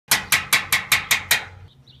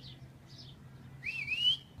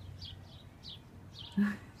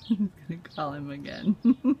I'm gonna call him again.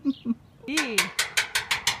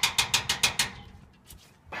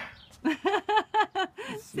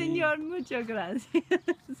 Señor, muchas gracias.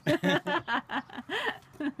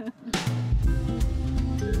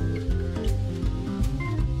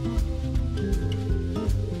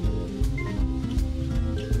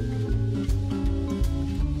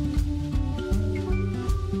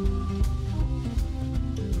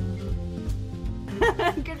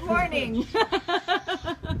 Good morning.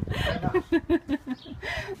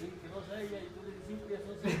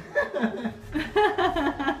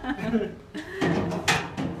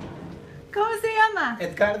 ¿Cómo se llama?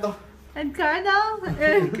 Edgardo. Edgardo?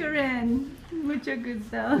 Karen. Mucho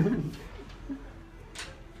gusto.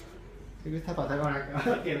 ¿Te gusta pasar con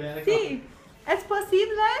la que vea de Sí. ¿Es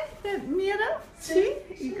posible? Mira. Sí.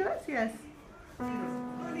 Gracias.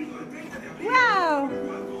 Wow.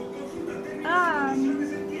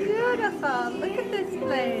 Beautiful. Look at this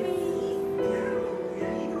place.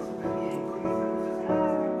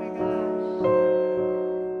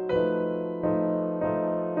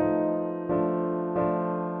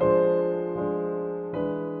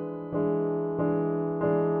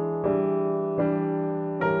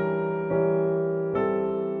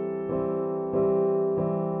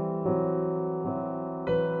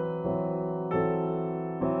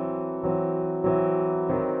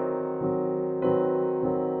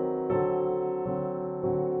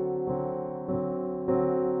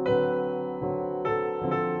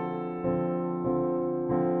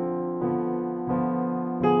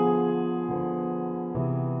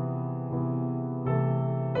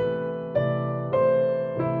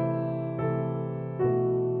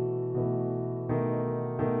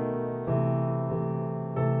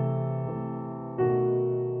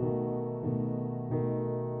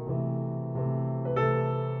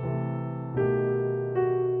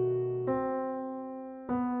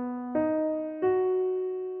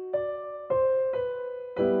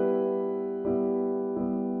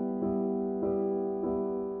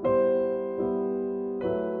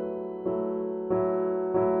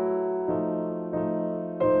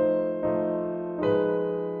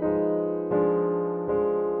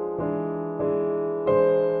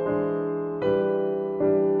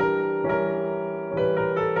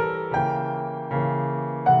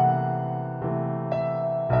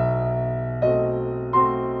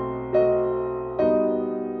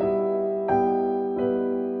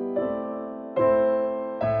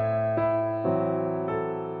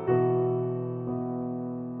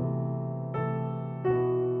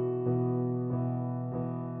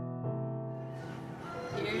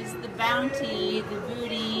 Bounty, the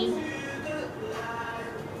booty.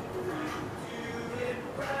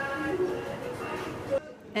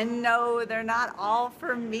 And no, they're not all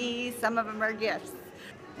for me. Some of them are gifts.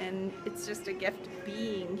 And it's just a gift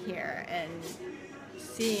being here and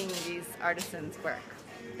seeing these artisans work.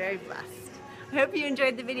 Very blessed. I hope you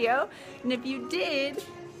enjoyed the video. And if you did,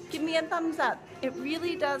 give me a thumbs up. It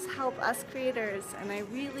really does help us creators and I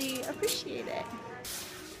really appreciate it.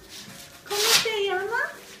 ¿Cómo se llama?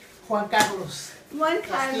 Juan Carlos. Juan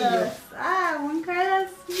Carlos. Castillo. Ah, Juan Carlos,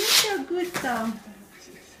 mucho gusto.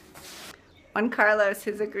 Juan Carlos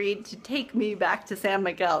has agreed to take me back to San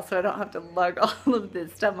Miguel so I don't have to lug all of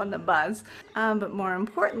this stuff on the bus. But more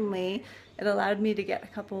importantly, it allowed me to get a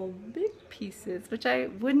couple big pieces, which I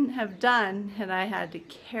wouldn't have done had I had to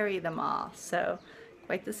carry them all. So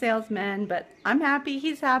quite the salesman, but I'm happy,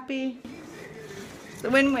 he's happy. It's a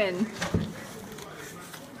win-win.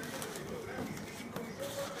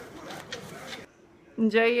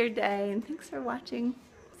 Enjoy your day and thanks for watching.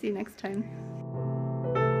 See you next time.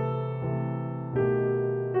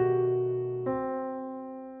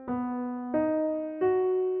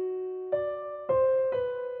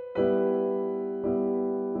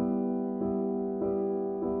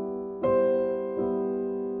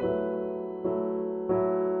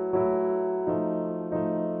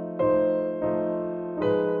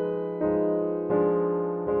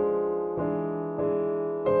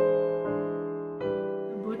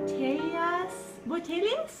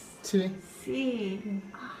 Botellas? Sí. Sí.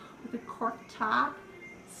 Oh, with a cork top.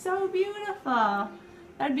 So beautiful.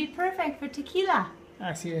 That'd be perfect for tequila.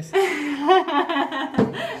 Así es.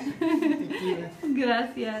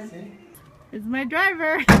 Gracias. Sí. It's my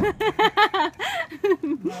driver.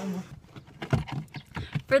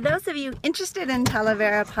 For those of you interested in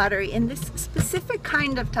Talavera pottery, in this specific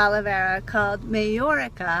kind of Talavera called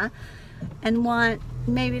Majorica, and want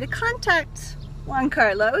maybe to contact Juan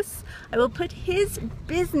Carlos, I will put his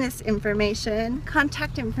business information,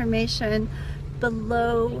 contact information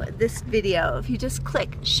below this video. If you just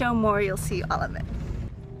click show more, you'll see all of it.